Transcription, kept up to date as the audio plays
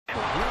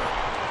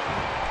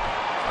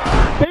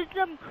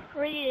Some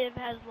creative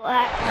has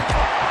lacked.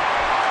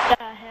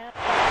 The hell?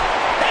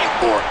 Hey,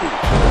 Orton!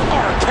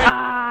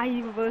 Ah,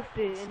 he reversed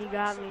it and he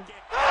got me.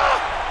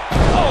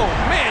 Oh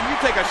man, you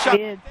take a shot.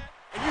 And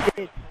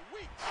you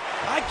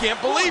I can't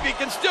believe he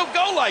can still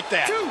go like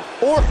that.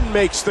 Orton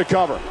makes the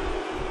cover.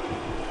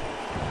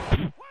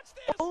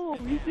 oh,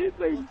 he did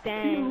like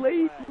dang.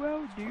 Late,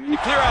 well, dude.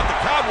 Clear out the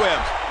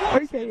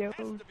cobwebs.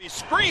 RKO. To be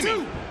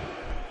screaming.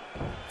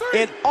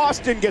 And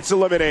Austin gets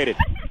eliminated.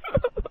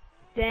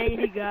 Dang,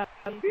 he got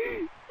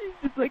me.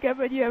 It's like I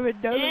bet you have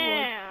another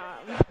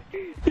one.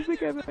 It's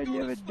like I bet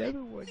you have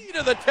another one. Key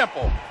to the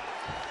temple.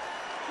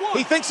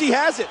 He thinks he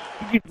has it.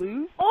 Did you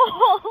lose?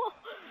 Oh,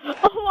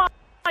 wow.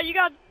 You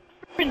got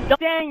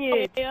Dang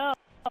it. Kick out!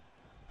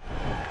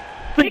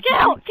 Kick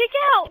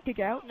out! Kick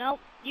out? Nope.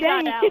 You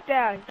Dang, got out. kicked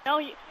out. No,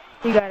 you...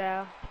 He got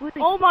out.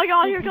 Oh my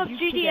god, here Did comes you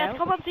kick GDS. out?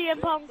 Come on, CM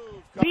Punk.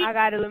 I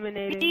got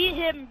eliminated. Beat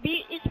him.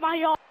 Beat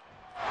ITSMYYARD.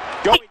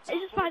 Going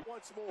It's my...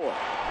 once more.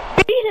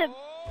 Beat him.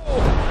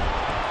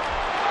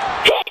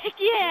 Heck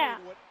yeah!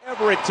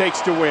 Whatever it takes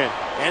to win.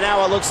 And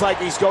now it looks like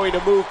he's going to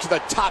move to the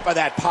top of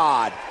that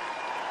pod.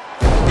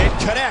 It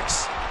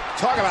connects.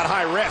 Talk about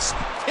high risk.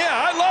 Yeah,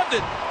 I loved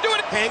it. Do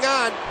it. Hang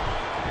on.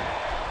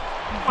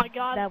 Oh my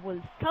god. That was...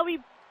 Kobe.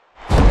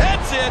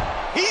 That's it.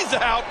 He's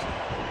out.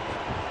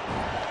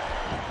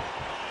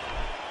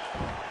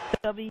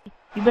 W,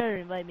 you better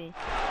invite me.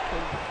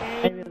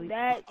 Dang, really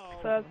that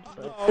sucked.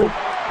 Oh.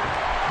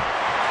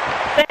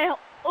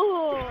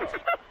 Oh,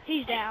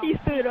 he's down. He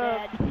stood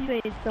up. Dead. He's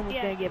saying someone's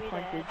Yeah, gonna get he's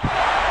punched. dead.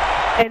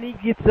 And he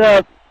gets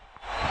up.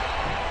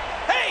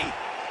 Hey!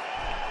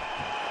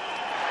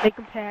 Make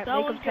him tap. Make him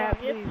Someone's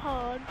tap, gonna please. get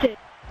punted.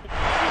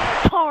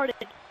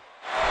 Retarded.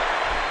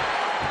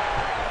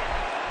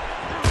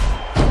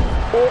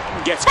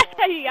 Orton gets...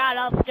 He got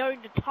up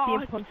during the CM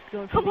taunt. Punk's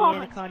going for Come the on.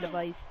 Anaconda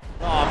Vice.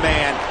 Oh,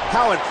 man.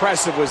 How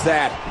impressive was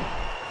that?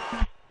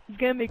 He's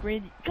gonna make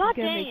Randy. God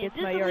he's gonna dang make it,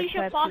 this ITSMYYARD Alicia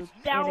clap Fox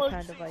to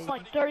Anaconda Vice. downloads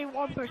like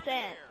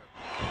 31%.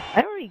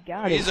 I already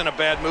got it. He's in a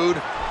bad mood.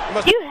 He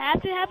must... You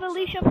have to have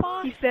Alicia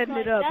Fox? He's setting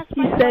Like, it up. that's He's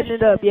my setting it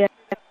question. up, yeah.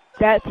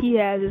 That he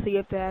has is he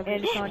have to have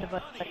Anaconda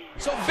Vice.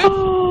 So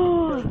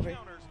Oh,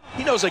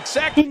 he knows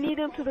exactly. he need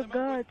him to the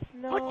guts.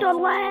 No. What the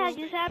lag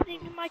is happening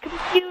to my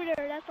computer?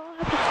 That's all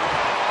I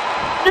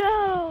have to say.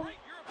 No!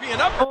 Being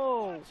up.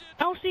 Oh.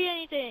 I don't see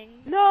anything.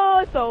 No,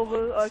 it's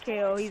over.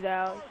 RKO, he's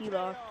out. He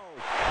lost.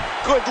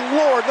 Good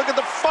Lord, look at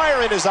the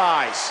fire in his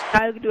eyes.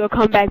 I could do a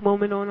comeback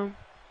moment on him.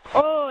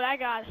 Oh, that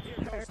guy's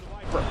hurt.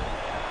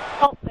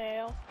 Oh,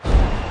 fail.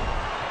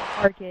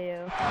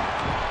 RKO.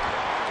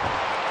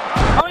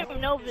 I don't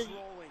even know if it's...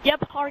 Yep,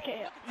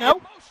 RKO.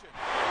 Nope.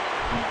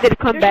 He did a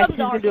comeback. Here He's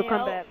gonna comes do a RKO.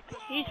 comeback.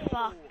 He's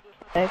fucked.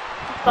 Okay.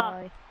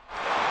 Fuck.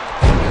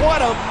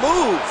 What a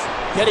move.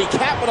 Can he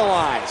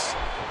capitalize?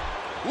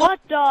 What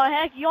the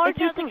heck? Yard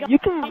has to go You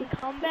can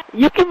comeback?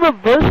 you can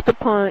reverse the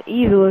punt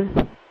easily.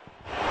 Punt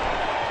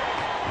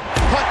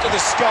to the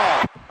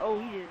skull. Oh,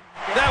 he is.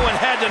 That one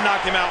had to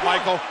knock him out,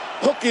 Michael.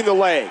 Hooking the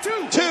leg.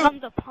 Two.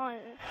 Comes the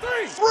punt.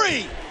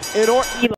 Three. And Orton